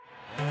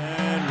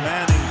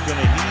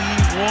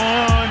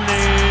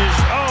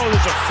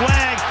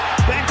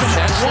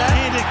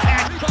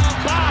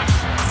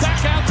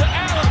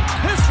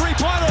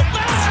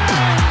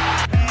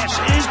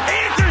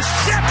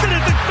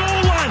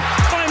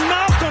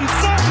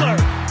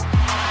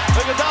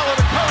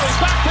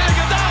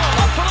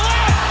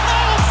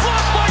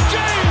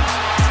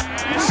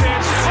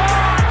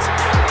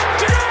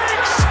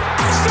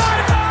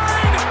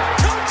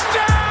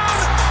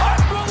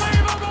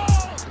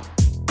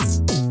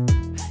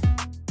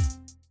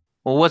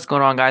Well, what's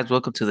going on, guys?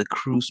 Welcome to the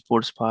Crew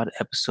Sports Pod,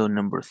 episode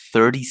number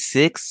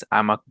 36.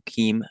 I'm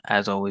Akeem,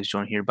 as always,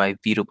 joined here by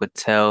Vito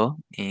Patel,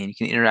 and you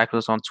can interact with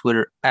us on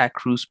Twitter at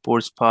Crew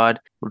Sports Pod.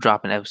 We're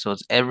dropping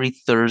episodes every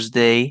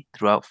Thursday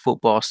throughout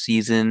football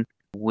season.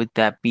 With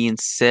that being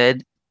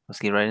said, let's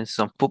get right into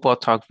some football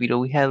talk, Vito.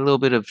 We had a little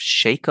bit of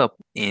shakeup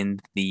in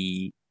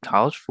the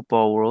college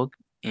football world,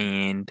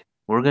 and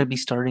we're going to be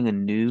starting a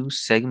new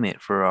segment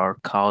for our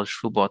college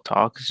football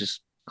talk. It's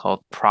just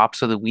called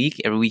Props of the Week.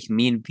 Every week,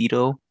 me and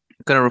Vito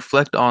gonna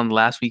reflect on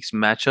last week's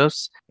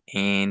matchups,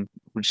 and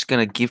we're just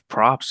gonna give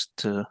props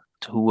to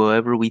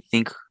whoever we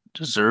think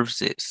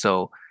deserves it.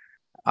 So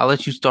I'll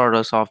let you start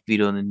us off,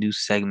 Vito, in the new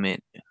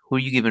segment. Who are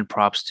you giving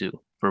props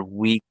to for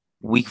week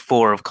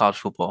 4 of college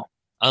football?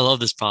 I love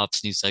this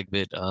props new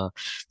segment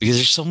because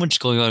there's so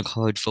much going on in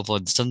college football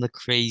and some of the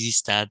crazy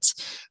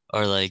stats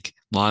are like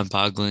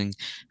mind-boggling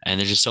and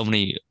there's just so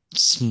many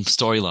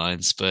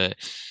storylines. But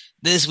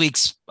this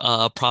week's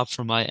prop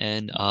from my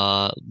end,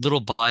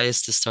 little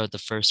bias to start the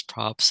first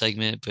prop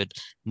segment, but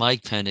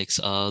Mike Penix.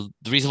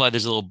 The reason why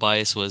there's a little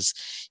bias was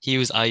he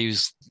was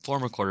IU's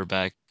former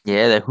quarterback.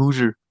 Yeah, that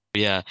Hoosier.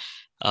 Yeah,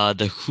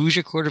 the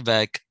Hoosier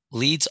quarterback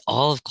leads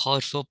all of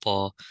college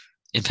football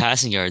in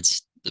passing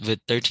yards with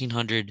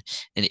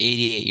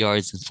 1,388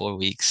 yards in 4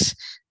 weeks.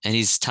 And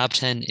he's top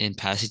 10 in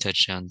passing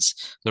touchdowns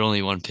with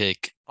only one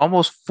pick.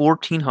 Almost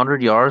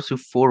 1,400 yards through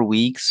 4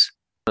 weeks.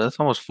 That's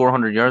almost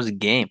 400 yards a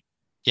game.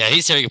 Yeah,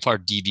 he's tearing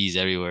apart DBs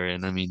everywhere.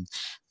 And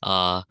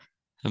uh,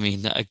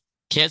 I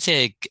can't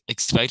say I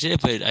expected it,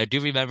 but I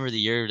do remember the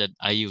year that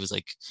IU was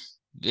like,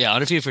 yeah,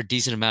 undefeated for a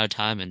decent amount of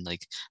time and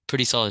like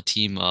pretty solid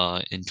team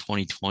in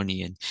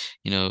 2020. And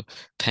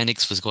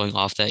Penix was going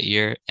off that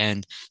year.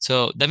 And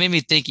so that made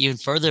me think even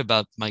further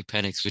about Mike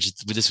Penix, which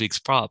is with this week's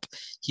prop.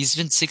 He's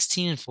been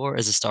 16-4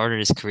 as a starter in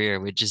his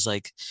career, which is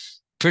like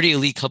pretty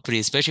elite company,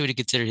 especially when you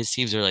consider his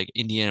teams are like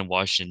Indiana and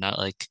Washington, not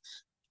like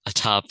a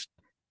top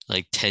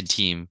like 10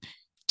 team.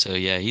 So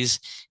yeah, he's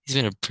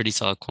been a pretty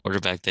solid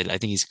quarterback that I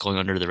think he's going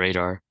under the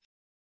radar.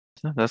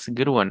 That's a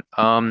good one.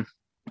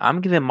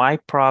 I'm giving my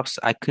props.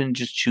 I couldn't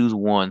just choose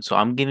one, so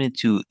I'm giving it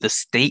to the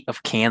state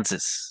of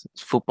Kansas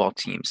football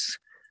teams.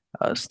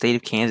 State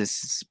of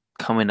Kansas is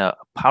coming a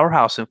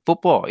powerhouse in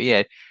football.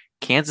 Yeah,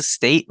 Kansas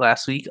State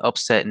last week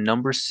upset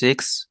number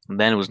six, and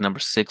then it was number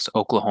six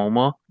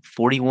Oklahoma,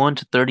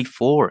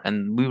 41-34.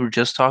 And we were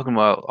just talking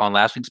about on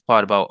last week's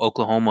pod about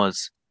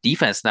Oklahoma's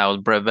defense now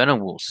with Brett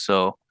Venables.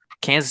 So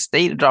Kansas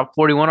State dropped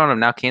 41 on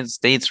them. Now Kansas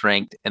State's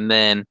ranked, and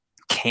then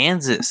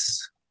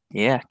Kansas.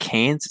 Yeah,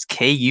 Kansas,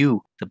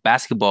 KU, the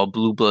basketball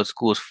blue blood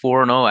school is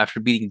 4-0 after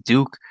beating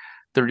Duke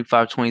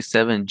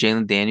 35-27.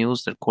 Jalen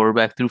Daniels, their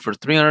quarterback, threw for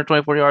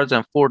 324 yards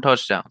and 4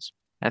 touchdowns.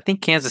 I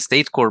think Kansas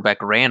State's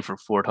quarterback ran for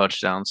 4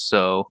 touchdowns.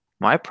 So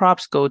my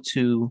props go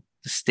to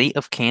the state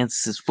of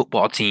Kansas's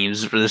football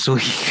teams for this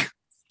week.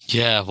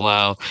 Yeah,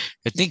 wow.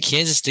 I think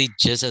Kansas State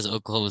just has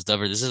Oklahoma's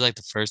number. This is like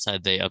the first time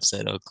they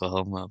upset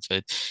Oklahoma,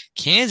 but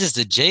Kansas,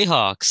 the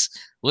Jayhawks,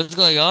 what's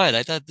going on?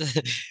 I thought the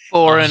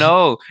 4 and uh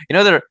 0. You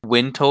know their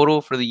win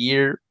total for the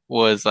year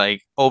was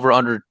like over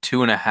under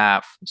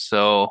 2.5.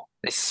 So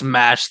they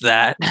smashed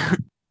that.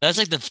 that's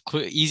like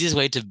the easiest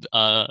way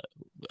to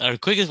or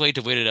quickest way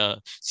to win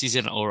a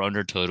season or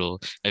under total.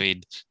 I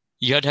mean,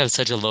 you have to have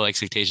such a low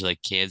expectation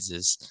like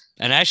Kansas.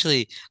 And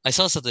actually, I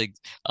saw something.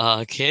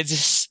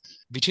 Kansas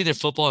between their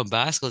football and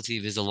basketball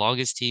team is the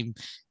longest team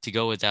to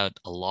go without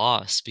a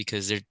loss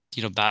because their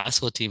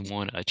basketball team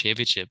won a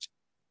championship.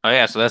 Oh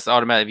yeah, so that's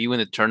automatic. If you win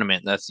the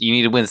tournament, that's you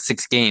need to win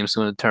 6 games to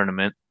win the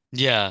tournament.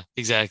 Yeah,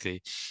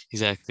 exactly.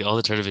 Exactly. All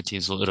the tournament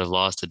teams would have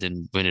lost and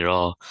didn't win it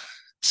all.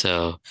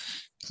 So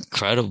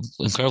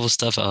incredible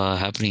stuff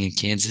happening in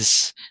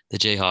Kansas, the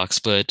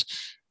Jayhawks. But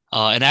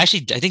and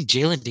actually I think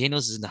Jalen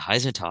Daniels is in the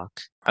Heisman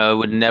talk. I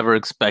would never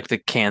expect a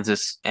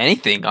Kansas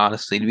anything,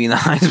 honestly, to be in the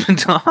Heisman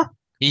talk.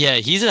 Yeah,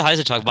 he's in the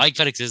Heisman talk. Mike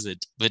Penix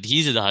isn't, but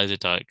he's in the Heisman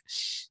talk.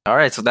 All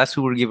right, so that's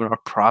who we're giving our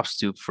props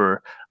to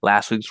for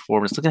last week's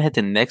performance. Looking ahead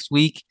to next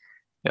week,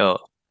 yo,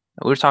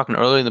 we were talking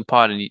earlier in the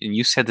pod, and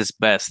you said this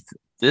best.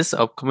 This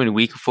upcoming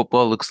week of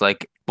football looks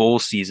like bowl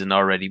season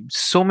already.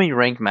 So many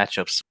ranked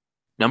matchups.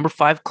 Number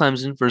 5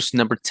 Clemson versus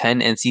number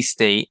 10 NC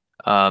State.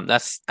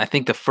 That's I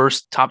think the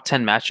first top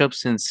 10 matchup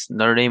since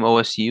Notre Dame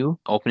OSU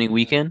opening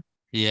weekend.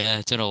 Yeah,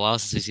 it's been a while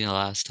since we've seen the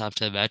last top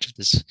 10 matchup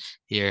this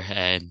year.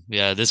 And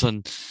yeah, this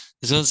one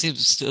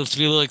seems still to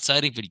be a little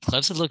exciting, but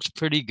Clemson looked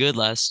pretty good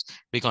last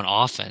week on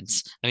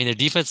offense. I mean, their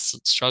defense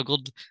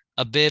struggled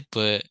a bit,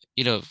 but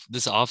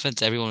this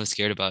offense everyone was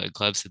scared about in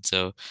Clemson,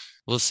 so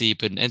we'll see.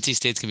 But NC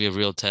State's gonna be a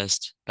real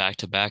test back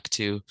to back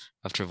too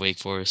after Wake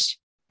Forest.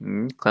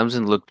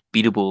 Clemson looked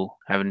beatable,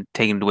 having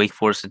taken to Wake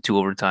Forest in 2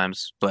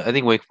 overtimes. But I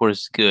think Wake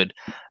Forest is good.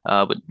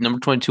 But number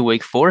 22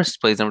 Wake Forest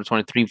plays number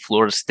 23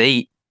 Florida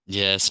State.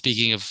 Yeah,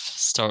 speaking of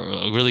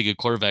a really good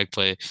quarterback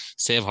play,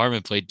 Sam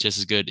Hartman played just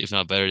as good, if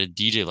not better, than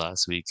DJ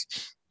last week.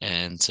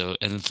 And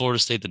then Florida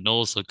State, the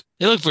Noles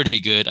they look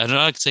pretty good. I'm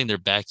not saying they're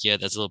back yet.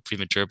 That's a little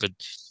premature, but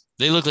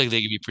they look like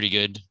they could be pretty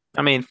good.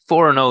 I mean,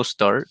 4-0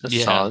 start. That's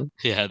Yeah, solid.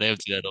 yeah, they have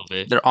to do that a little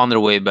bit. They're on their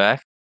way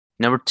back.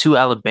 Number two,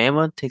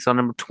 Alabama takes on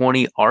number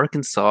 20,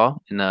 Arkansas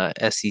in a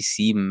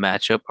SEC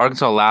matchup.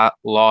 Arkansas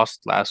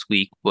lost last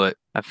week, but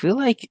I feel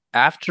like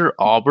after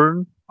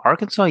Auburn,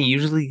 Arkansas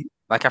usually,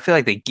 like, I feel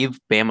like they give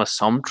Bama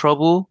some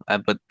trouble,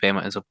 but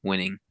Bama ends up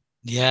winning.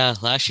 Yeah,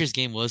 last year's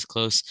game was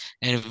close,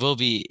 and it will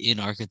be in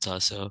Arkansas,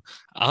 so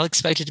I'll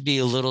expect it to be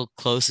a little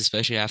close,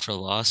 especially after a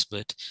loss,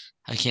 but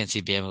I can't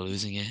see Bama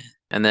losing it.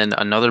 And then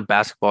another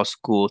basketball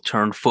school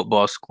turned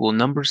football school,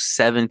 number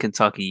seven,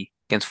 Kentucky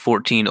against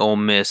 14, Ole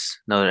Miss,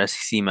 another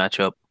SEC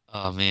matchup.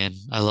 Oh man,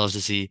 I love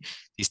to see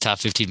these top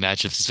 15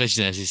 matchups,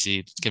 especially in the SEC.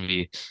 It's gonna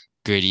be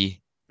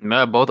gritty.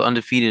 Both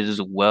undefeated as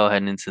well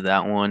heading into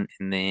that one.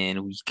 And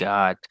then we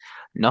got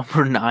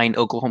number nine,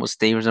 Oklahoma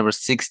State versus number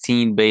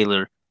 16,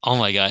 Baylor. Oh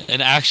my God.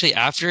 And actually,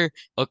 after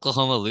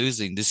Oklahoma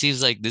losing, this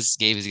seems like this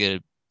game is gonna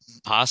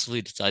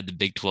possibly decide the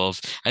Big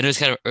 12. I know it's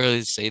kind of early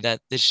to say that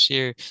this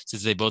year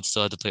since they both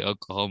still have to play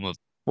Oklahoma.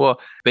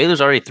 Well,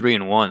 Baylor's already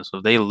 3-1, so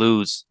if they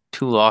lose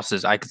two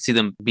losses, I could see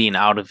them being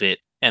out of it.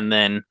 And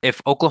then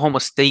if Oklahoma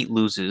State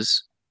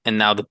loses, and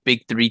now the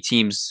big three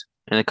teams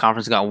in the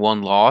conference got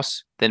one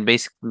loss, then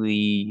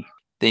basically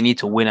they need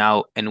to win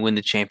out and win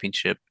the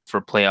championship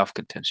for playoff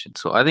contention.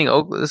 So I think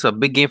this is a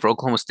big game for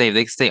Oklahoma State. If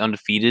they can stay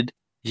undefeated.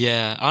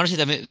 Yeah, honestly,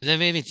 that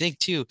made me think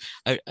too.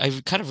 I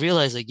kind of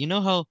realized like you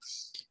know how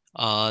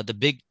the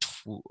Big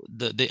tw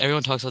the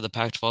everyone talks about the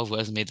Pac-12 who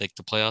hasn't made like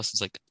the playoffs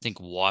since like I think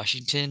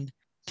Washington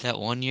that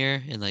one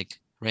year in like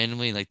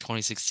randomly in like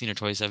 2016 or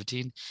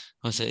 2017.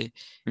 I want to say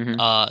Hmm.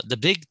 the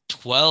Big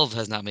 12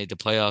 has not made the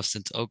playoffs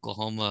since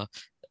Oklahoma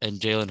and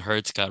Jalen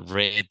Hurts got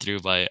ran through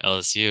by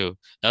LSU.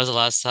 That was the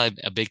last time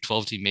a Big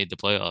 12 team made the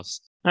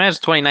playoffs. I mean, it's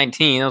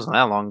 2019. That wasn't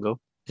that long ago.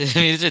 I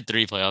mean, it's been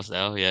three playoffs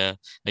now, yeah,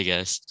 I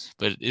guess.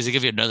 But is it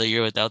gonna be another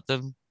year without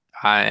them?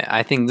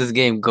 I think this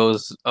game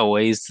goes a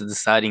ways to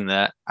deciding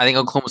that. I think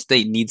Oklahoma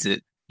State needs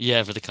it.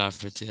 Yeah, for the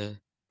conference, yeah.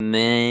 And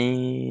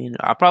then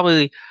I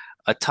probably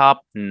a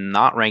top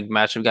not ranked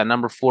match. We've got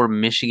number four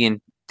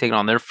Michigan taking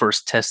on their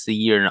first test of the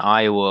year in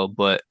Iowa,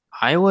 but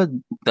Iowa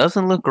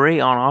doesn't look great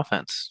on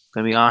offense,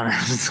 to be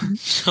honest.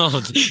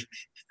 Oh,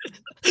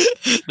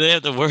 they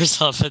have the worst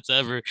offense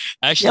ever. Yeah,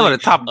 but Actually, a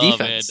top oh man,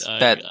 defense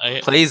that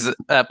I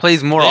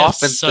plays more they have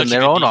offense than such a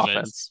their good own defense.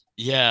 offense.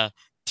 Yeah,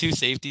 two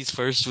safeties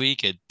first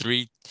week and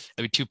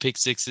I mean, two pick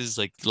sixes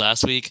like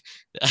last week.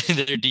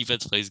 Their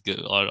defense plays good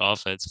on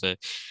offense, but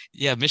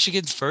yeah,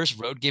 Michigan's first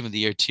road game of the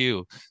year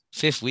too.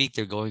 Fifth week,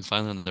 they're going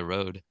finally on the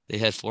road. They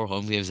had four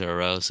home games in a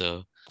row,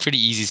 so pretty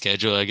easy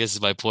schedule, I guess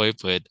is my point.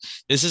 But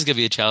this is gonna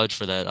be a challenge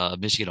for that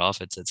Michigan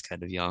offense that's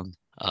kind of young.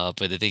 But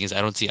the thing is,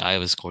 I don't see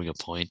Iowa scoring a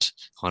point,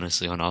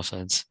 honestly, on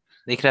offense.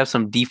 They could have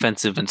some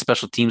defensive and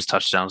special teams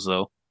touchdowns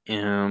though.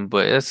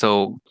 But yeah,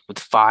 so with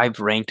five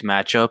ranked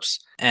matchups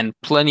and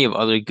plenty of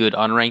other good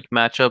unranked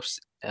matchups,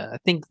 I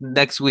think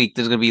next week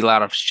there's going to be a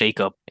lot of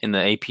shakeup in the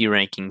AP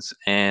rankings,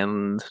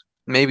 and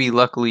maybe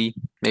luckily,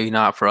 maybe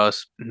not for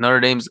us. Notre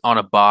Dame's on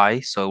a bye,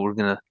 so we're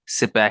gonna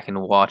sit back and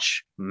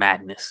watch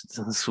madness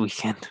this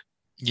weekend.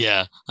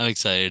 Yeah, I'm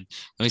excited.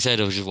 I'm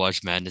excited to just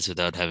watch Madness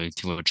without having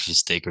too much of a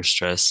stake or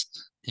stress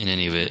in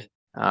any of it.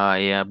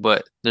 Yeah,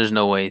 but there's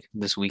no way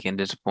this weekend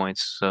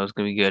disappoints, so it's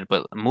gonna be good.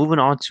 But moving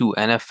on to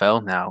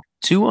NFL now.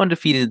 Two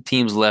undefeated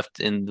teams left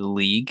in the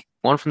league,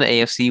 one from the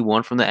AFC,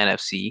 one from the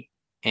NFC.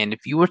 And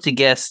if you were to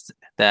guess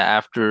that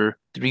after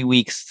 3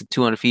 weeks, the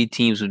two undefeated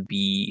teams would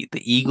be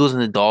the Eagles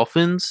and the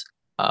Dolphins,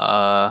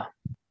 I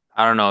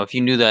don't know. If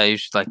you knew that, you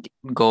should like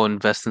go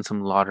invest in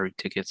some lottery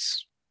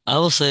tickets. I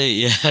will say,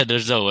 yeah,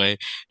 there's no way.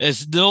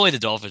 There's no way the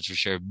Dolphins for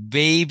sure.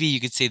 Maybe you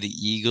could say the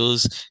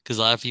Eagles because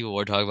a lot of people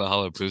were talking about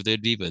how improved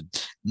they'd be, but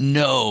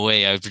no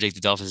way I would predict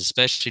the Dolphins,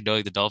 especially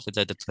knowing the Dolphins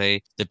had to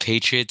play the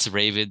Patriots,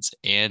 Ravens,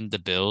 and the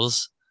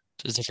Bills.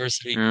 Just the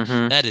first three.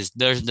 Hmm.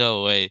 There's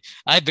no way.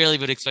 I barely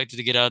would expect it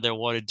to get out of there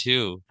one and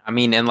two. I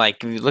mean, and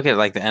like if you look at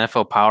like the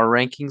NFL power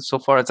rankings so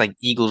far, it's like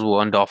Eagles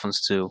one,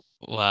 Dolphins two.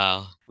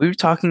 Wow. We were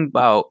talking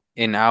about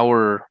in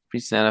our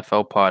recent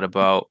NFL pod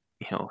about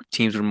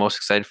teams we're most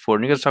excited for,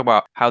 and you're gonna talk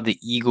about how the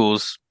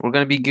Eagles were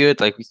gonna be good.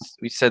 Like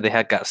we said, they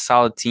had got a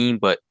solid team,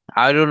 but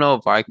I don't know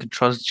if I could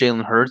trust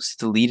Jalen Hurts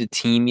to lead a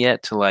team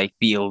yet to like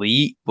be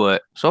elite.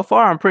 But so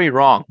far, I'm pretty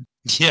wrong.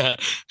 Yeah,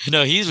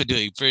 no, he's been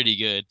doing pretty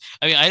good.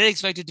 I mean, I didn't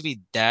expect it to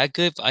be that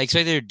good. I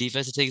expected their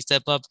defense to take a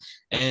step up,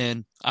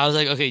 and I was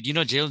like, okay,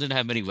 Jalen didn't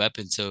have many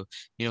weapons, so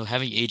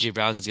having AJ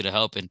Brown is gonna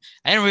help. And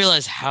I didn't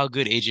realize how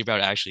good AJ Brown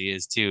actually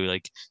is too.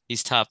 Like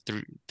he's top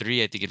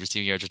three, I think, in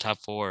receiving yards or top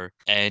four,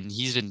 and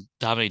he's been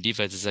dominating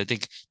defenses. I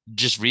think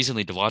just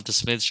recently, Devonta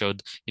Smith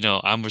showed,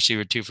 I'm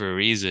receiver two for a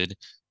reason.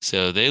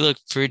 So they look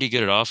pretty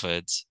good at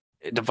offense.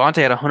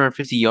 Devontae had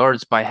 150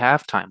 yards by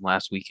halftime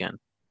last weekend,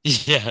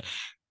 Yeah,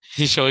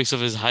 he's showing some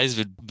of his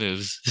Heisman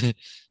moves.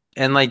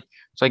 and like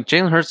it's like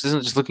Jalen Hurts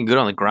isn't just looking good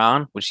on the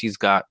ground, which he's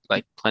got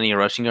like plenty of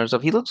rushing yards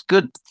of. He looks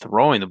good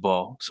throwing the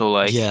ball. So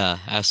like Yeah,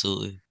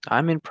 absolutely.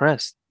 I'm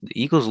impressed. The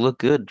Eagles look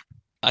good.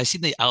 I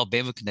seen the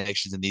Alabama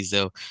connections in these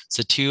though.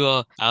 So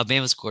two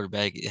Alabama's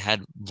quarterback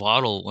had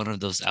Waddle, one of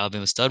those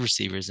Alabama stud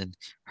receivers, and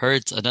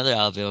Hurts, another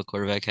Alabama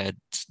quarterback, had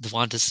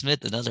Devonta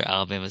Smith, another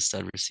Alabama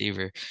stud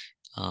receiver.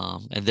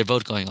 And they're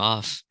both going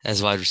off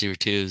as wide receiver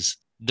twos.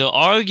 Though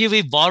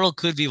arguably Bottle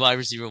could be wide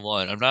receiver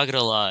one. I'm not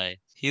gonna lie.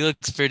 He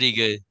looks pretty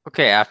good.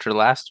 Okay, after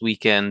last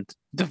weekend,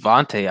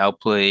 Devontae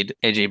outplayed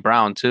AJ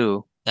Brown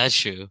too. That's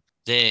true.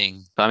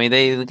 Dang. So, I mean,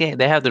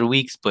 they have their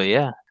weeks, but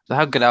yeah, so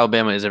how good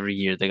Alabama is every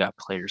year. They got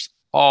players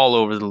all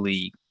over the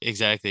league.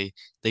 Exactly.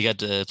 They got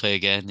to play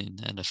again in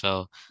the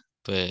NFL,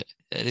 but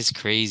that is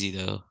crazy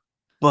though.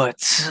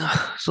 But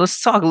so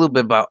let's talk a little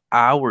bit about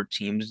our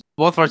teams.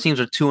 Both of our teams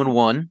are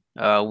 2-1.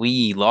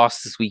 We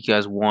lost this week, you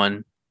guys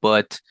won.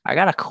 But I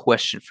got a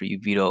question for you,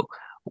 Vito.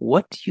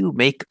 What do you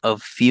make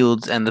of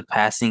Fields and the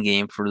passing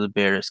game for the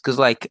Bears? Because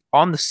like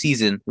on the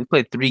season, we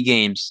played 3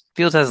 games.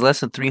 Fields has less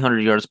than 300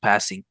 yards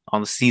passing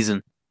on the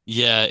season.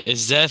 Yeah,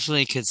 it's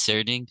definitely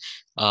concerning.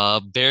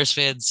 Bears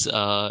fans,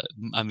 I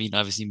mean,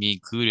 obviously me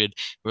included,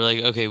 we're like,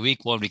 okay,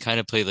 week one, we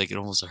kind of played like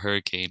almost a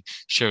hurricane.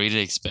 Sure, we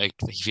didn't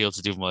expect Fields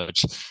to do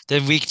much.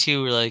 Then week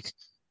two, we're like,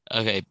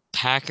 okay,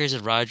 Packers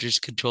and Rodgers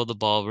control the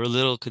ball. We're a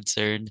little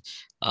concerned.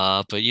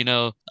 But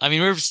I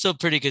mean, we're still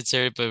pretty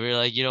concerned, but we're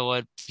like, you know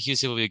what?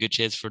 Houston will be a good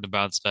chance for the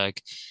bounce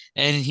back.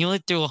 And he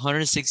only threw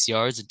 106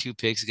 yards and 2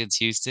 picks against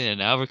Houston, and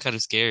now we're kind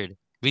of scared.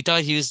 We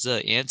thought he was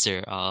the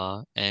answer,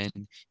 and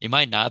it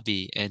might not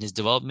be, and his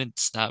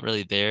development's not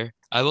really there.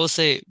 I will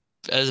say,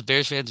 as a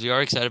Bears fans, we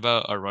are excited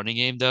about our running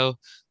game, though.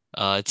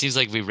 It seems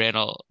like we ran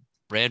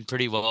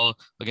pretty well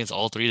against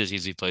all three of the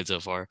teams we played so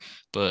far,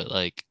 but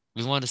like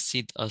we want to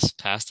see us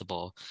pass the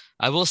ball.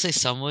 I will say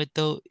somewhat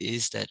though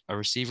is that our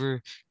receiver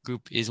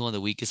group is one of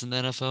the weakest in the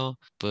NFL,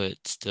 but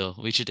still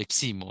we should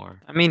see more.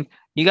 I mean,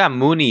 you got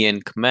Mooney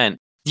and Clement.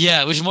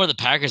 Yeah, which more the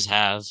Packers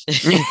have.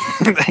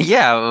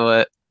 Yeah,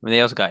 but I mean,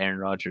 they also got Aaron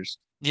Rodgers.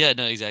 Yeah,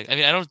 no, exactly. I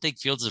mean, I don't think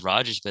Fields is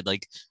Rodgers, but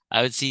like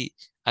I'd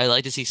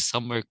like to see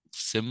somewhere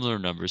similar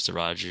numbers to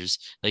Rodgers.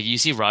 Like you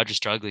see Rodgers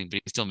struggling,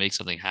 but he still makes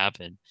something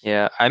happen.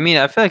 Yeah, I mean,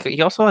 I feel like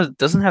he also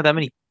doesn't have that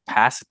many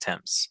pass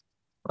attempts.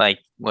 Like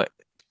what?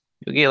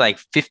 You get like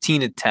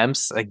 15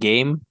 attempts a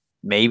game,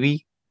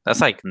 maybe.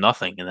 That's like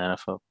nothing in the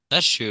NFL.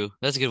 That's true.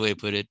 That's a good way to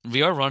put it.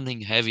 We are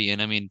running heavy,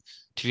 and I mean,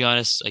 to be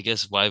honest, I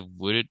guess why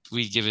would it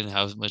we given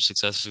how much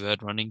success we've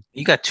had running?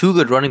 You got 2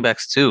 good running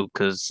backs too,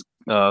 because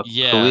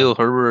Yeah, Khalil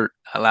Herbert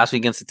last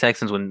week against the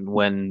Texans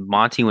when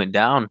Monty went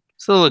down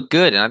still looked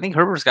good, and I think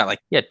Herbert's got like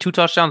 2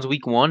 touchdowns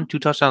week 1, 2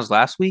 touchdowns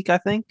last week. I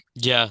think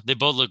yeah, they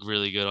both look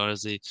really good,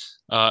 honestly.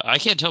 I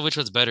can't tell which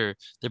one's better.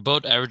 They're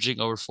both averaging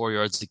over 4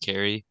 yards to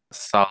carry.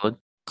 solid.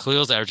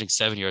 Khalil's averaging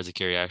 7 yards to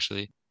carry,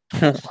 actually.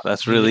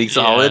 That's really Yeah,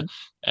 solid.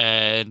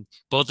 and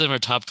both of them are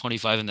top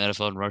 25 in the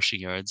NFL in rushing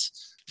yards.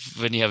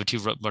 When you have a two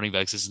running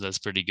back system, that's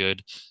pretty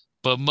good.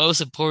 But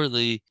most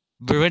importantly,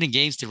 we're winning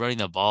games through running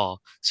the ball.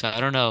 So I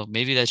don't know.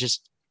 Maybe that's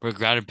just we're a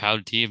ground and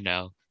pound team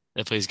now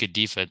that plays good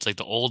defense, like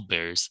the old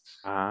Bears.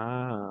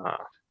 Ah,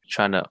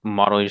 trying to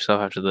model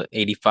yourself after the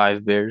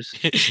 '85 Bears.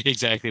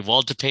 Exactly.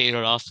 Walter Payton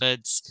on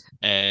offense,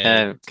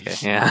 and Okay,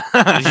 yeah,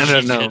 I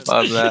don't know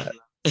about that.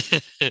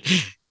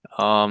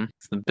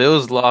 The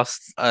Bills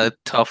lost a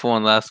tough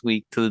one last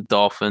week to the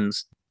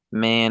Dolphins.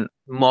 Man,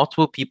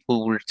 multiple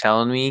people were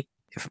telling me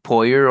if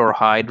Poyer or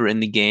Hyde were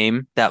in the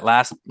game, that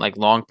last like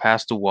long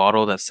pass to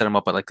Waddle that set him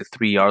up at like the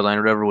 3 yard line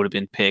or whatever would have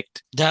been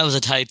picked. that was a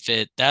tight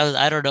fit. That was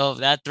I don't know if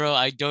that throw.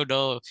 I don't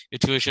know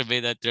if Tua should have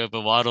made that throw,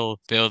 but Waddle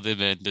bailed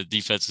him, and the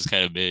defense was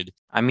kind of mid.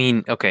 I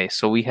mean, okay,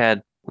 so we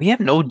have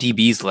no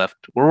DBs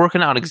left. We're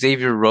working out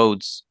Xavier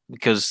Rhodes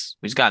because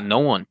we just got no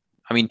one.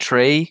 I mean,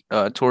 Trey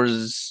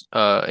towards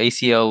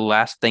ACL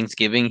last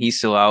Thanksgiving. He's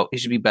still out. He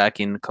should be back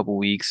in a couple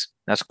weeks.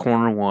 That's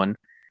corner one.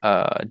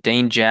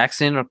 Dane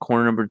Jackson, or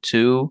corner number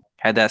two,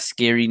 had that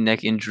scary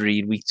neck injury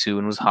in week 2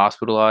 and was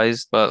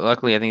hospitalized. But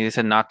luckily, I think they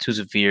said not too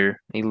severe.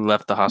 He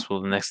left the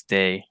hospital the next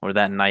day or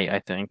that night, I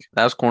think.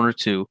 That was corner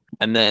two.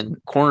 And then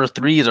corner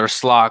three is our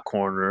slot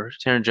corner,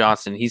 Taron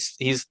Johnson. He's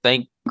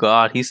thank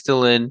God he's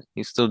still in.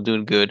 He's still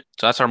doing good.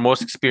 So that's our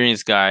most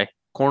experienced guy.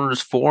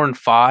 Corners 4 and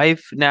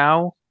 5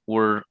 now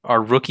were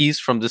our rookies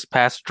from this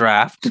past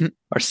draft.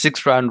 Our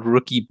 6th round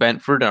rookie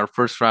Benford and our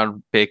 1st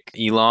round pick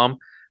Elam.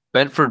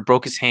 Benford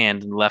broke his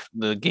hand and left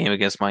the game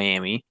against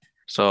Miami.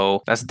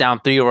 So that's down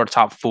 3 of our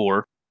top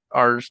 4.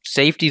 Our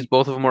safeties,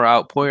 both of them were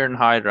out. Poyer and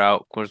Hyde are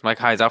out. Of course, Mike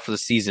Hyde's out for the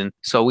season.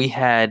 So we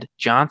had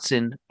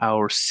Johnson,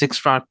 our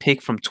 6th round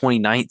pick from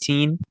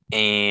 2019,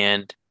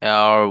 and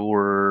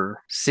our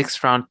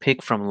 6th round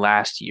pick from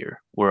last year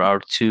were our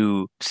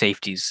 2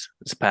 safeties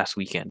this past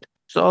weekend.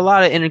 So a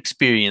lot of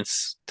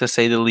inexperience, to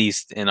say the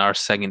least, in our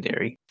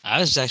secondary.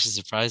 I was actually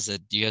surprised that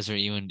you guys were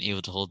even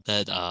able to hold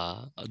that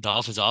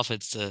Dolphins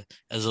offense to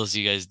as well as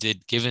you guys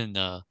did, given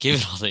all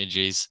the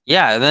injuries.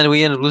 Yeah, and then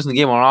we ended up losing the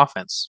game on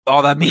offense.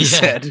 All that being Yeah,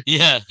 said.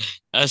 yeah.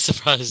 I was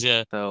surprised.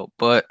 Yeah, So,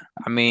 but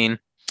I mean,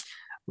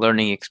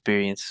 learning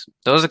experience.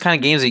 Those are the kind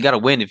of games that you got to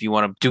win if you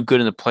want to do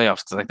good in the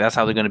playoffs. Because like that's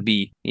how they're gonna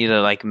be. You need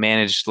to like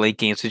manage late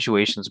game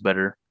situations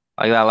better.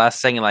 Like that last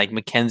second, like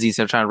McKenzie,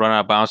 instead of trying to run out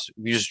of bounds,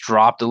 you just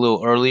dropped a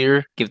little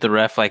earlier. Give the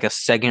ref like a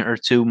second or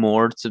two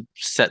more to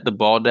set the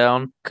ball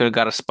down. Could have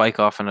got a spike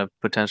off and a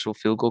potential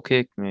field goal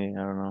kick. I don't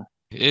know.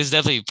 It was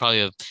definitely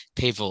probably a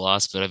painful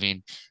loss, but I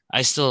mean,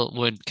 I still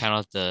wouldn't count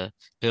out the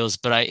Bills.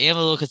 But I am a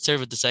little concerned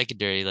with the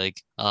secondary,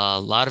 like a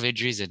lot of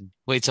injuries. And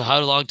wait, so how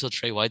long till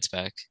Trey White's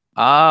back?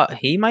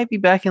 He might be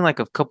back in like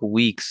a couple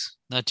weeks.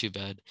 Not too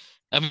bad.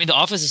 I mean, the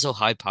offense is so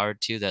high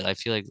powered too that I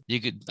feel like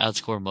you could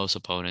outscore most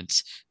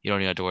opponents. You don't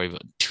even have to worry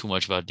about too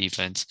much about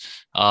defense.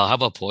 How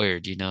about Poyer?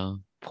 Do you know?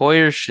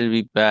 Poyer should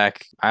be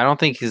back. I don't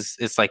think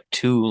it's like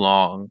too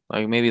long.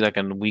 Like maybe like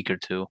a week or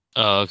two.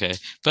 Oh, okay.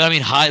 But I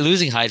mean, high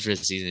losing Hyde for the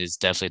season is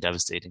definitely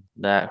devastating.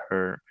 That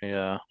hurt.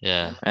 Yeah.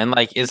 Yeah. And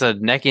like it's a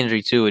neck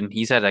injury too, and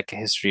he's had like a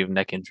history of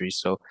neck injuries.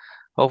 So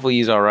hopefully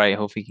he's all right.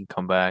 Hopefully he can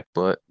come back.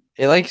 But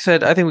like you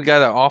said, I think we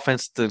got an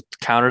offense to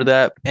counter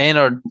that,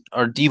 and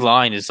our D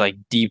line is like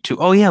deep too.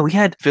 Oh yeah, we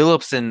had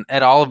Phillips and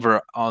Ed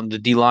Oliver on the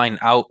D line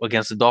out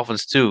against the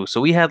Dolphins too.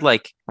 So we had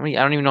like how many?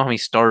 I don't even know how many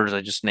starters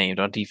I just named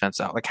on defense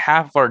out. Like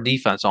half of our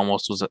defense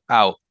almost was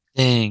out.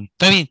 Dang.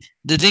 But I mean,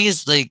 the thing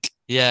is, like,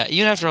 yeah,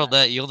 even after all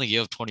that, you only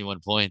gave up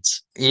 21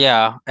 points.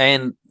 Yeah,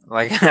 and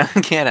like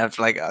again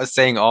after like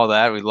saying all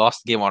that, we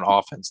lost the game on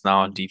offense,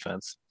 now on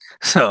defense.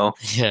 So.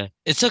 Yeah.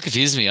 It still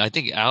confuses me. I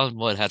think Allen,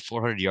 what, had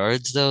 400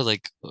 yards though?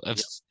 Like,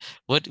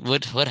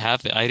 what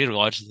happened? I didn't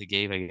watch the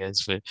game, I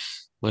guess, but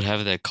what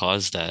happened that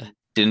caused that?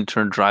 Didn't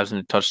turn drives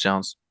into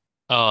touchdowns.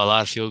 Oh, a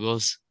lot of field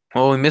goals.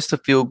 Well, we missed a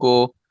field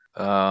goal.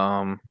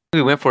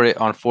 We went for it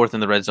on fourth in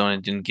the red zone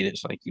and didn't get it.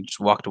 So like we just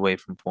walked away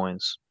from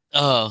points.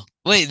 Oh,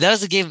 wait, that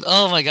was the game.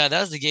 Oh my God,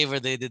 that was the game where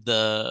they did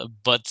the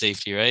butt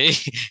safety, right?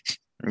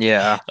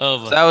 Yeah. Oh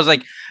So my. that was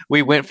like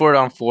we went for it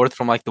on fourth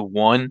from like the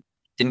one,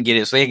 didn't get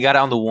it. So they got it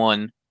on the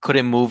one,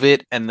 couldn't move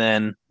it, and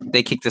then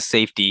they kicked the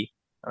safety.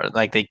 Or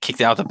like they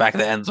kicked it out the back of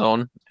the end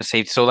zone. A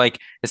safety. So like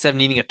instead of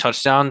needing a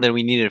touchdown, then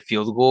we needed a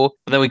field goal.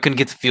 But then we couldn't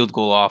get the field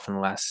goal off in the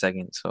last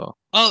second. So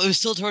Oh, it was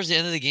still towards the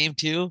end of the game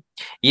too.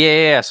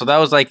 yeah. So that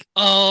was like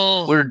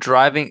Oh, we're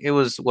driving. It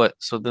was what?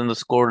 So then the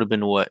score would have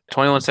been what?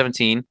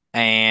 21-17.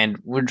 And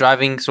we're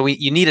driving. So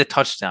you need a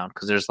touchdown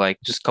because there's like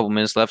just a couple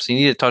minutes left. So you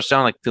need a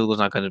touchdown. Like field goal's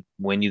not going to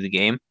win you the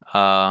game.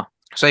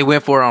 So he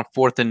went for it on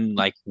fourth and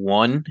like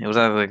one. It was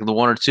either like the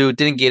one or two.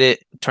 Didn't get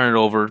it. Turn it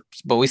over.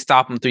 But we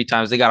stopped them three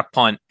times. They got a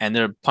punt, and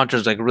their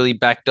punter's like really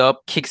backed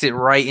up, kicks it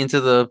right into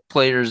the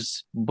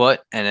player's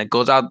butt, and it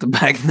goes out the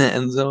back of the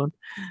end zone.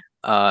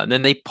 And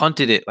then they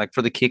punted it like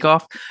for the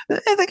kickoff.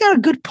 They got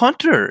a good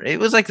punter. It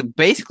was like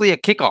basically a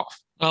kickoff.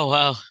 oh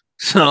wow.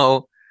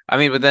 So I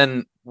mean, but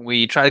then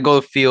we try to go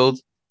to the field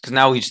because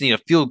now we just need a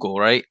field goal,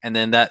 right? And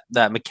then that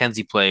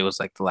McKenzie play was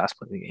like the last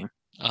play of the game.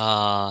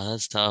 Ah,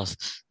 that's tough.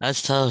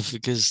 That's tough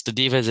because the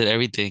defense did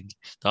everything.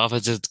 The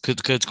offense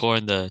could score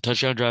in the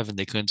touchdown drive, and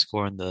they couldn't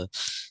score in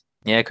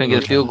Yeah, I couldn't get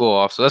the a field goal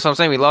off. So that's what I'm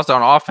saying. We lost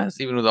on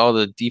offense, even with all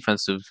the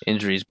defensive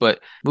injuries.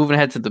 But moving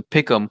ahead to the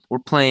pick'em, we're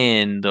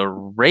playing the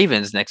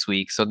Ravens next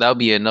week. So that'll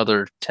be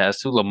another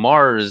test. Who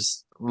Lamar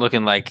is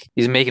looking like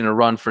he's making a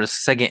run for his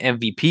second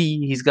MVP.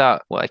 He's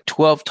got what, like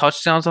 12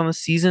 touchdowns on the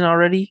season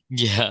already.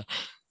 Yeah.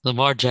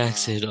 Lamar Uh,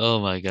 Jackson.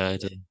 Oh my God.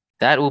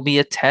 that will be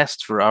a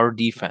test for our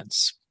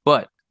defense.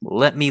 But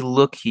let me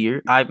look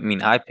here. I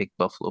mean, I picked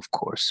Buffalo, of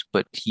course,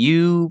 but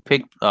you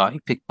picked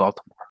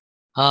Baltimore.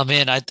 Oh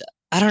man, I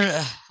don't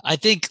know. I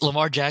think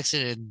Lamar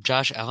Jackson and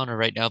Josh Allen are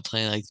right now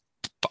playing like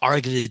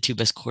arguably the two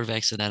best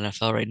quarterbacks in the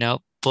NFL right now.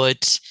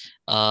 But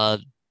uh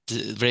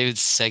the Ravens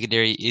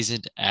secondary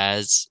isn't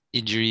as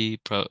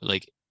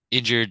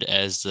injured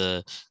as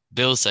the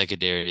Bills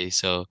secondary.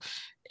 So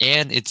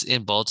and it's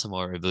in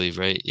Baltimore, I believe,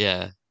 right?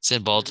 Yeah, it's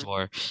in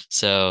Baltimore.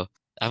 So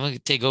I'm gonna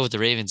take over the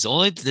Ravens.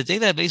 The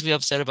thing that makes me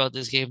upset about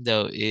this game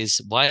though is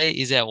why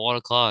is it at 1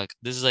 o'clock?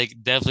 This is like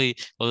definitely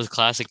one of those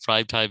classic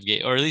primetime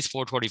game, or at least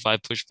 4:25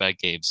 pushback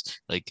games.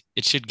 Like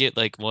it should get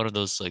like one of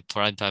those like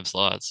primetime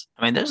slots.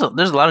 I mean, there's a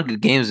lot of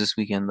good games this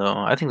weekend, though.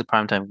 I think the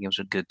primetime games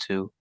are good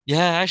too. Yeah,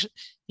 actually,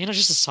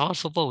 just a solid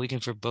football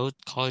weekend for both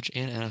college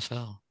and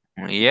NFL.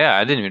 Yeah,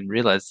 I didn't even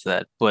realize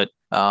that. But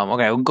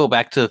okay, we'll go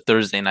back to the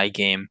Thursday night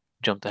game.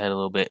 Jumped ahead a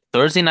little bit.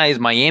 Thursday night is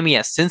Miami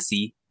at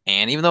Cincy,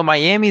 and even though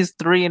Miami is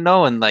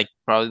 3-0 and like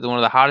probably one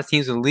of the hottest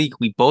teams in the league,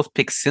 we both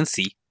picked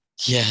Cincy.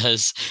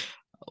 Yes.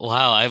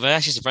 Wow, I'm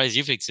actually surprised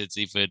you picked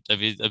Cincy, but I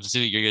mean, I'm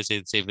assuming you're gonna say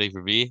the same thing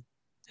for me.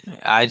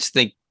 I just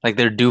think like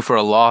they're due for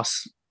a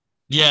loss.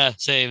 Yeah,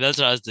 same. That's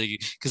what I was thinking.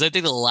 Because I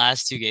think the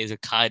last two games are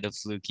kind of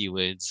fluky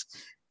wins.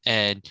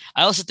 And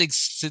I also think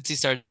since he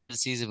started the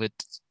season with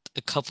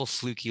a couple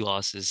fluky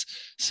losses,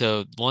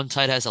 so one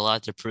side has a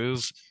lot to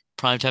prove.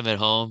 Prime time at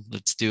home,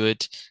 let's do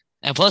it.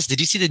 And plus, did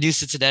you see the new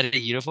Cincinnati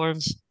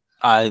uniforms?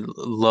 I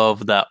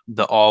love that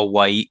the all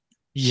white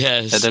that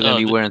Yes. they're gonna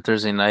be wearing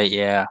Thursday night.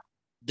 Yeah,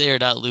 They are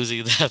not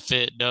losing that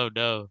fit. No,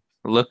 no.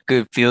 look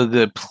good, feel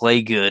good,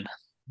 play good.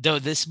 No,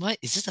 is this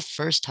the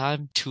first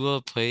time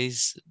Tua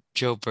plays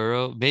Joe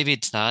Burrow? Maybe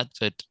it's not,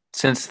 but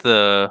Since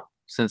the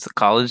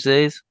college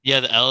days. yeah,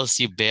 the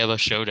LSU Bama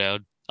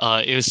showdown.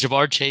 It was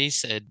Jamar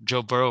Chase and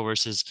Joe Burrow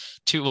versus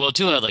two. Well,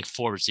 Tua had like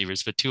four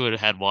receivers, but Tua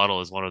had Waddle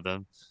as one of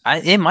them.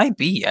 It might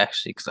be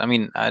actually because I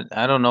mean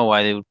I don't know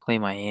why they would play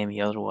Miami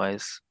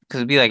otherwise because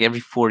it'd be like every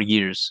 4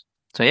 years.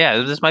 So yeah,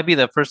 this might be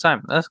the first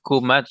time. That's a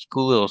cool match,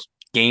 cool little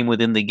game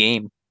within the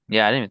game.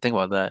 Yeah, I didn't even think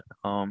about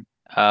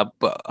that.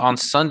 But on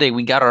Sunday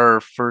we got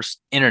our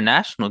first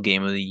international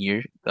game of the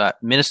year.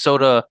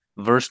 Minnesota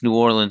versus New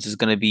Orleans is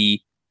going to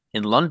be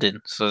in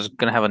London, so it's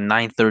going to have a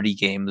 9:30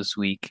 game this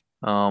week.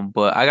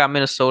 But I got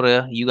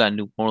Minnesota, you got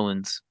New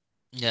Orleans.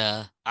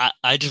 Yeah,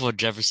 I just want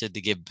Jefferson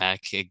to get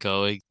back and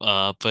going.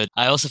 But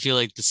I also feel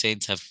like the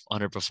Saints have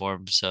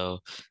underperformed, so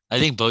I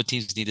think both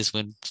teams need this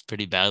win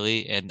pretty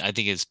badly, and I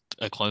think it's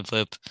a coin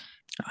flip.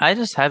 I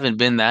just haven't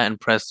been that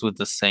impressed with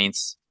the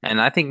Saints. And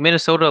I think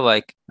Minnesota,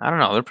 like, I don't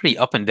know, they're pretty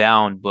up and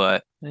down,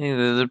 but I think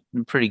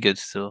they're pretty good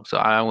still. So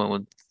I went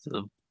with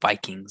the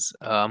Vikings.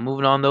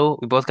 Moving on though,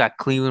 we both got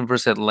Cleveland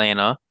versus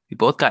Atlanta. We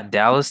both got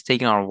Dallas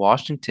taking on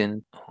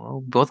Washington.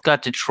 We both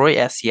got Detroit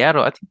at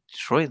Seattle. I think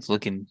Detroit's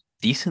looking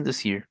decent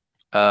this year.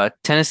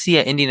 Tennessee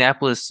at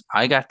Indianapolis.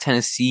 I got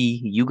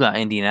Tennessee. You got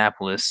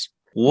Indianapolis.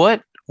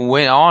 What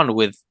went on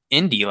with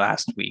Indy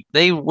last week?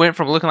 They went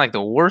from looking like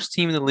the worst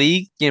team in the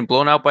league, getting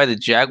blown out by the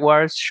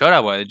Jaguars, shut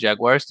out by the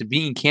Jaguars, to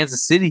beating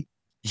Kansas City.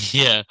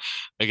 Yeah,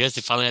 I guess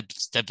they finally had to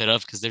step it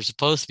up because they're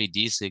supposed to be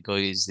decent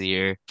going into the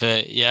year.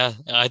 But yeah,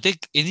 I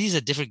think Indy's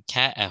a different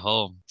cat at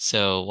home,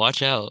 so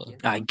watch out.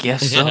 I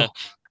guess Yeah,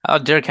 so.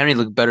 Derrick Henry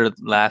looked better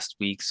last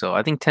week, so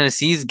I think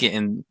Tennessee's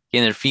getting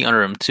their feet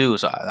under him too.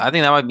 So I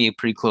think that might be a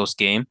pretty close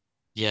game.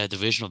 yeah,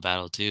 divisional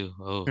battle too.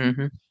 Oh.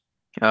 hmm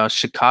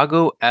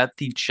Chicago at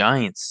the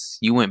Giants.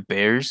 You went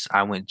Bears.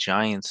 I went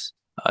Giants.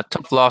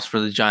 Tough loss for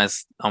the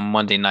Giants on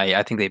Monday night.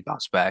 I think they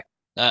bounced back.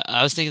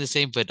 I was thinking the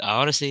same, but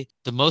honestly,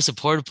 the most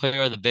important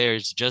player of the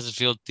Bears, Justin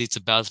Fields, needs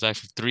to bounce back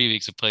from 3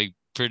 weeks of playing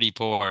pretty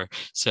poor.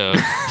 So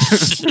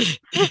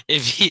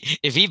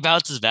if he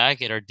bounces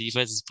back and our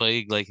defense is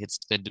playing like it's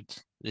been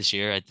this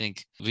year, I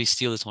think we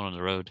steal this one on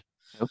the road.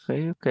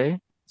 Okay, okay.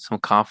 Some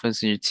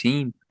confidence in your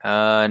team.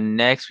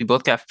 Next, we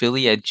both got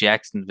Philly at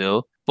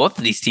Jacksonville. Both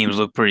of these teams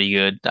look pretty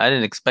good. I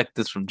didn't expect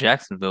this from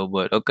Jacksonville,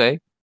 but okay.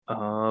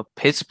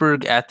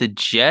 Pittsburgh at the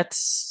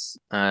Jets.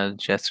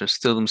 Jets are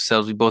still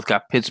themselves. We both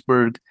got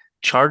Pittsburgh.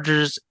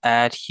 Chargers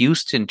at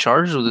Houston.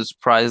 Chargers was a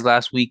surprise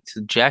last week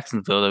to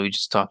Jacksonville that we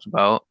just talked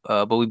about.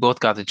 But we both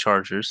got the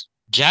Chargers.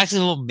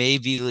 Jacksonville may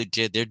be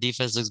legit. Their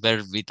defense looks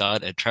better than we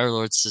thought, and Trevor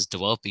Lawrence is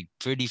developing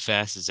pretty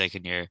fast in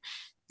second year.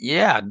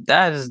 Yeah,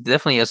 that is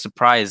definitely a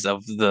surprise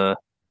of the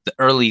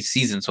early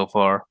season so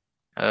far.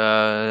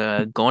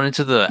 Going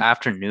into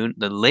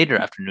the later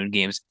afternoon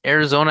games,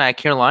 Arizona at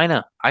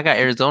Carolina. I got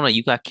Arizona,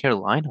 you got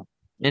Carolina.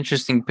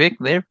 Interesting pick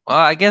there. Well,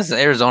 I guess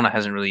Arizona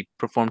hasn't really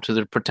performed to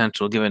their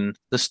potential given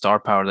the star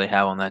power they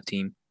have on that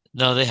team.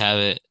 No, they have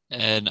it.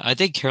 And I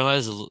think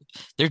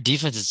their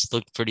defense has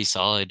looked pretty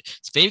solid.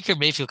 Baker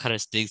Mayfield kind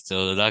of stinks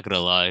though, I'm not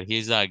gonna lie.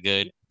 He's not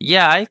good.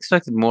 Yeah, I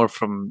expected more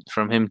from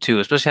him too,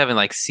 especially having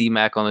like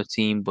C-Mac on the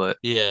team, but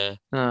Yeah.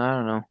 I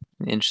don't know.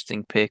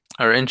 Interesting pick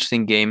or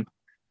interesting game.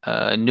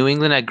 New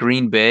England at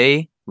Green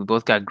Bay. We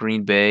both got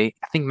Green Bay.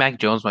 I think Mac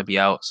Jones might be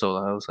out, so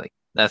I was like,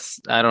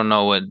 I don't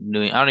know I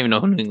don't even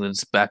know who New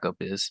England's backup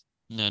is.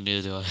 No,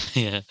 neither do I.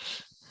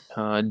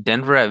 Yeah.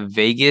 Denver at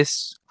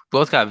Vegas.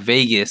 Both got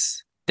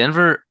Vegas.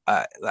 Denver,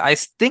 I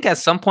think at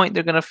some point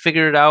they're gonna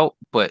figure it out,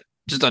 but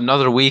just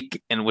another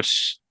week in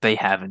which they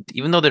haven't.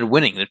 Even though they're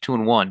winning, they're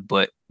 2-1,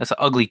 but that's an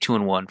ugly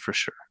 2-1 for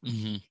sure.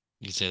 You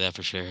can say that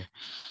for sure.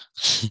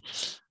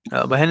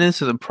 But heading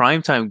into the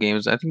primetime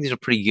games, I think these are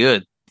pretty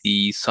good.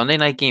 The Sunday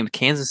night game,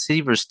 Kansas City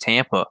versus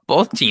Tampa.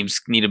 Both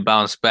teams need to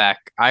bounce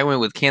back. I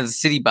went with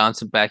Kansas City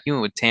bouncing back. You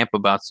went with Tampa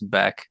bouncing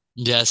back.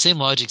 Yeah, same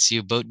logic to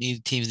you.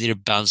 Teams need to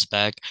bounce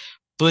back.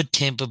 Put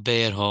Tampa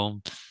Bay at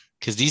home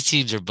because these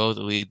teams are both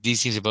elite.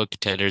 These teams are both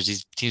contenders.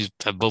 These teams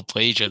have both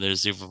played each other in the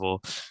Super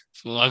Bowl.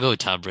 Well, I'll go with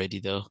Tom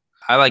Brady though.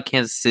 I like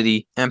Kansas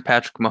City and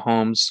Patrick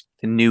Mahomes,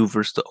 the new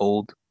versus the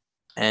old.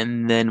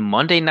 And then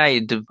Monday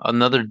night,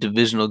 another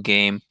divisional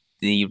game.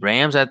 The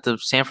Rams at the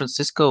San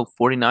Francisco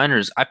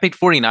 49ers. I picked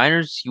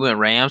 49ers. You went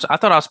Rams. I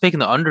thought I was picking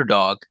the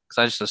underdog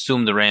because I just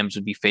assumed the Rams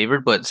would be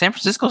favored, but San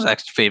Francisco's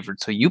actually favored.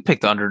 So you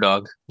picked the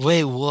underdog.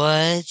 Wait,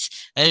 what?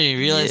 I didn't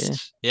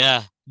realize.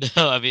 Yeah. Yeah,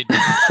 no, I mean,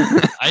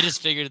 I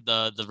just figured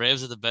the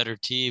Rams are the better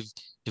team.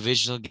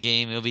 Divisional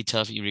game, it'll be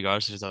tough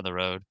regardless if it's on the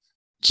road.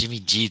 Jimmy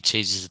G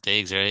changes the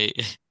things, right?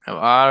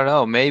 I don't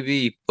know,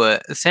 maybe,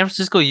 but San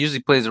Francisco usually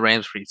plays the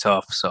Rams pretty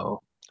tough,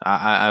 so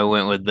I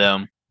went with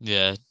them.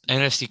 Yeah,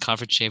 NFC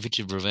Conference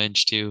Championship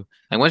revenge too.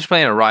 Like once you're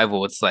playing a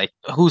rival, it's like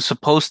who's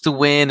supposed to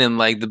win and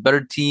like the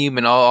better team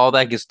and all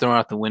that gets thrown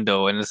out the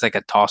window, and it's like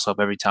a toss up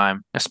every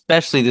time,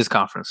 especially this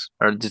conference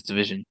or this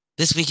division.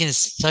 This weekend is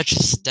such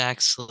a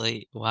stacked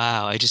slate.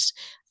 Wow,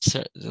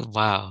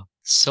 wow,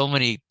 so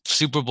many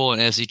Super Bowl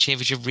and NFC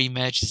Championship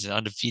rematches and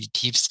undefeated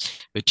teams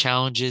with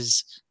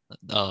challenges.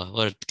 Oh,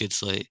 what a good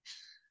slate!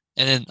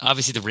 And then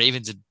obviously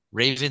the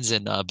Ravens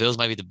and Bills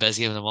might be the best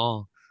game of them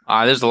all.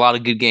 There's a lot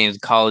of good games,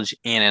 college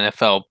and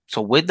NFL. So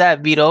with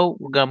that, Vito,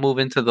 we're gonna move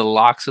into the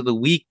locks of the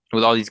week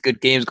with all these good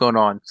games going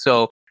on.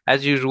 So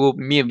as usual,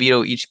 me and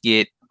Vito each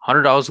get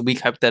 $100 a week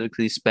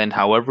hypothetically spend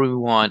however we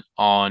want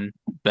on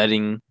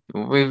betting.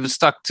 We've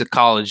stuck to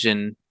college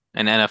and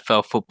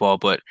NFL football,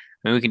 but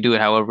I mean, we can do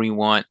it however we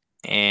want.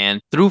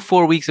 And through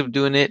 4 weeks of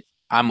doing it,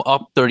 I'm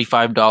up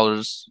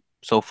 $35.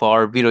 so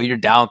far. Vito, you're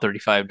down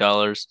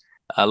 $35.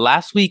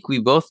 Last week we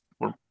both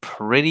were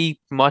pretty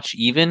much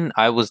even.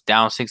 I was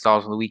down $6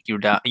 on the week.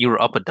 You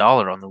were up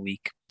 $1 on the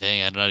week.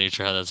 Dang, I'm not even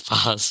sure how that's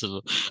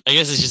possible. I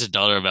guess it's just a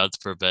dollar amounts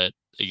per bet.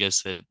 I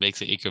guess it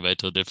makes an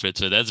incremental difference,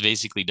 but that's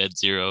basically net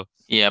zero.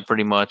 Yeah,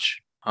 pretty much.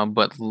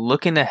 But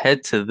looking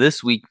ahead to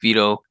this week,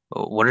 Vito,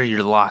 what are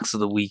your locks of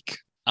the week?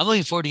 I'm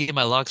looking forward to getting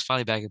my locks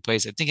finally back in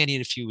place. I think I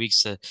need a few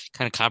weeks to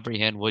kind of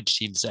comprehend which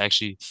team's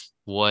actually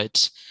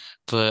what.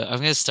 But I'm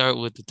gonna start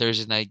with the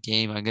Thursday night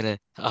game. I'm gonna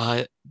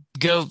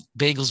go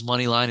Bengals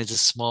money line. It's a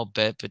small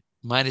bet, but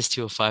minus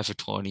 205 for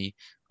 20.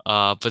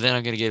 But then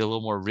I'm gonna get a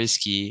little more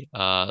risky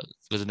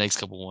with the next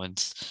couple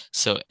ones.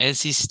 So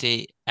NC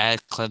State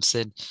at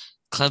Clemson.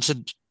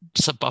 Clemson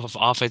some of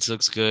offense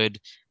looks good.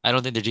 I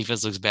don't think their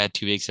defense looks bad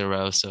 2 weeks in a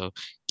row. So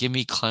give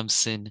me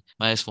Clemson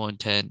minus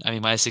 110. I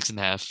mean minus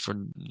 6.5 for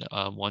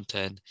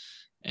 110.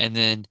 And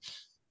then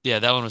yeah,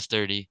 that one was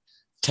 30.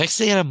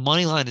 Texas A&M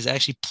money line is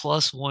actually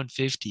plus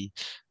 150.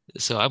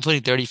 So I'm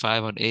putting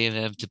 35 on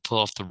A&M to pull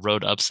off the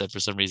road upset for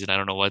some reason. I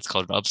don't know why it's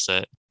called an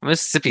upset.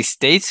 Mississippi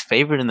State's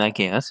favored in that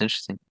game. That's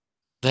interesting.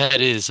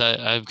 That is,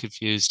 I'm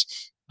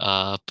confused.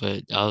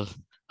 But I'll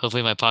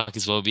hopefully my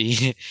pockets won't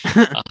be.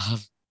 Um,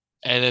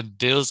 and then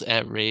Bills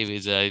at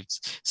Ravens. I'm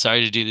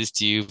sorry to do this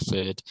to you, but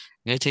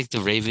I'm gonna take the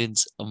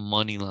Ravens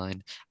money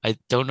line. I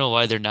don't know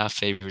why they're not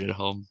favored at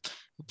home,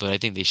 but I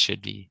think they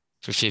should be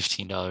for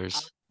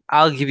 $15.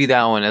 I'll give you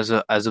that one as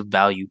a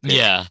value pick.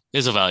 Yeah,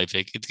 it's a value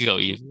pick. It's go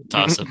even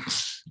toss them.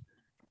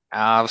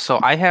 So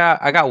I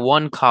got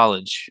one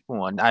college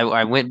one.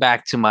 I went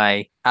back to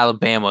my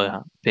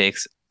Alabama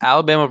picks.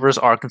 Alabama versus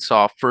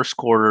Arkansas, first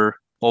quarter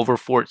over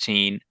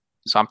 14.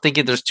 So I'm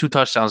thinking there's two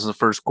touchdowns in the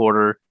first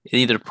quarter. It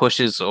either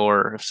pushes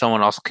or if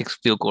someone else kicks a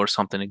field goal or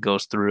something, it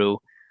goes through.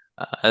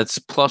 It's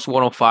plus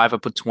 105. I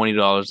put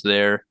 $20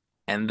 there.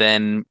 And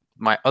then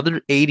my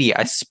other 80,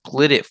 I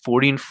split it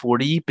 40 and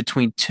 40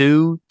 between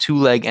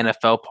two-leg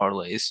NFL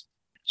parlays.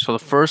 So the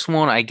first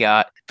one I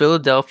got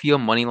Philadelphia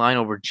money line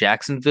over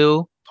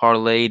Jacksonville,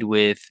 parlayed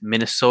with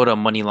Minnesota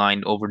money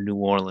line over New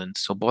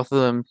Orleans. So both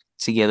of them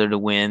together to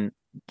win.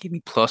 Give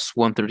me plus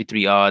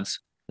 133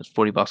 odds. There's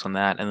 $40 on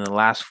that. And then the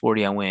last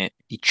 40 I went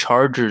the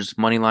Chargers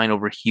money line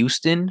over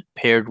Houston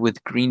paired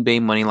with Green Bay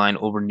money line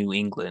over New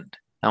England.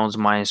 That one's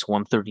minus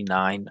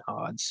 139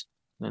 odds.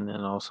 And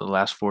then also the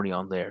last 40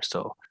 on there.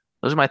 So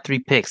those are my three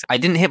picks. I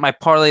didn't hit my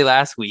parlay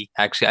last week.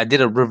 Actually, I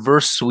did a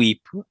reverse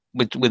sweep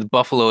with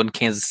Buffalo and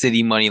Kansas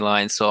City money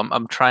line. So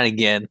I'm trying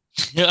again.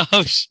 Oh,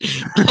 oh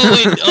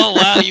wait, oh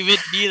wow, you meant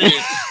neither.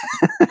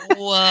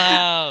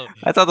 Wow.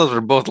 I thought those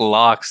were both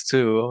locks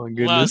too. Oh my Wow,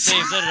 goodness.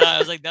 same, so did I. I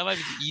was like, that might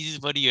be the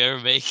easiest money you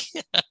ever make.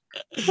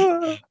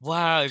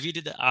 Wow, if you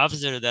did the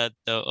opposite of that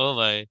though, oh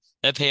my,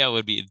 that payout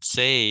would be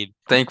insane.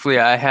 Thankfully,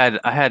 I had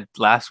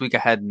last week. I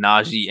had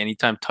Najee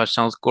anytime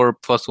touchdown score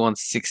plus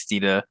 160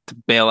 to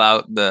bail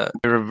out the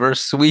reverse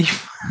sweep.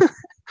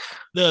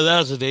 No, that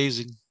was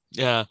amazing.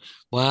 Yeah.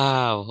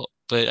 Wow.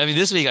 But I mean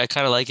this week I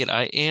kind of like it.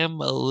 I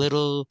am a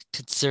little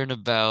concerned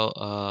about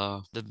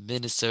the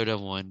Minnesota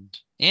one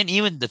and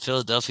even the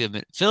Philadelphia and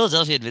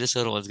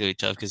Minnesota one's gonna be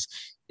tough because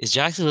is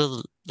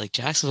Jacksonville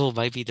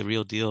might be the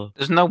real deal.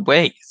 There's no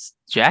way. It's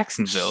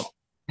Jacksonville.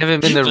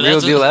 Haven't been the But real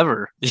that's deal what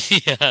ever.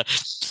 yeah.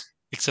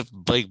 Except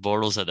Blake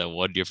Bortles had that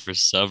 1 year for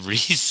some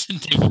reason.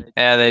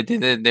 Yeah, they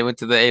did it. They went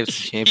to the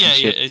AFC Yeah, yeah,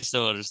 Championship. I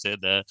still understand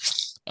that.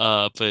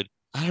 But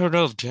I don't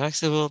know if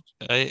Jacksonville.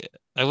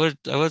 I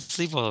would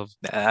sleep on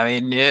them. I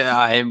mean, yeah,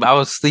 I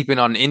was sleeping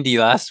on Indy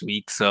last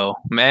week, so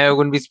man, I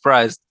wouldn't be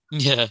surprised.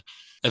 Yeah,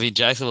 I mean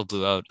Jacksonville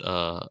blew out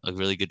a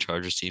really good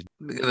Chargers team.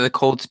 The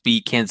Colts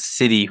beat Kansas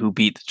City, who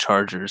beat the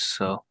Chargers,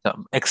 so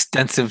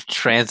extensive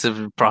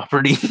transitive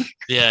property.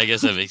 Yeah, I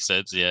guess that makes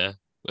sense. Yeah,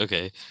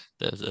 okay,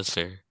 that's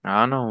fair.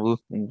 I don't know.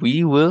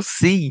 We will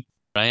see.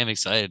 I am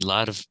excited. A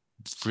lot of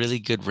really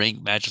good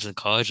ranked matchups in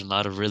college and a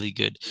lot of really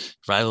good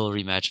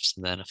rivalry matchups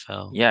in the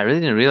NFL. Yeah, I really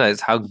didn't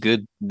realize how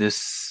good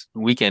this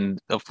weekend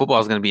of football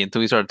is going to be until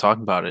we started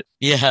talking about it.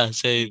 Yeah,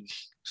 same.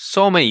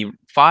 So many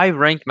five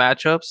ranked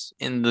matchups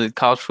in the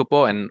college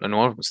football, and one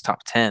of them was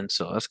top 10,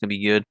 so that's going to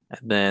be good.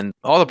 And then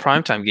all the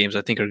primetime games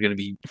I think are going to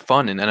be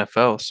fun in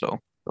NFL, so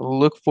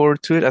look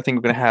forward to it. I think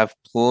we're going to have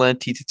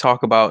plenty to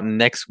talk about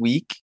next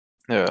week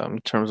in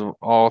terms of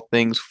all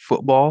things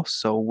football.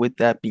 So with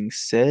that being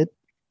said,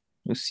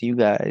 we'll see you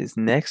guys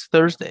next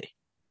Thursday.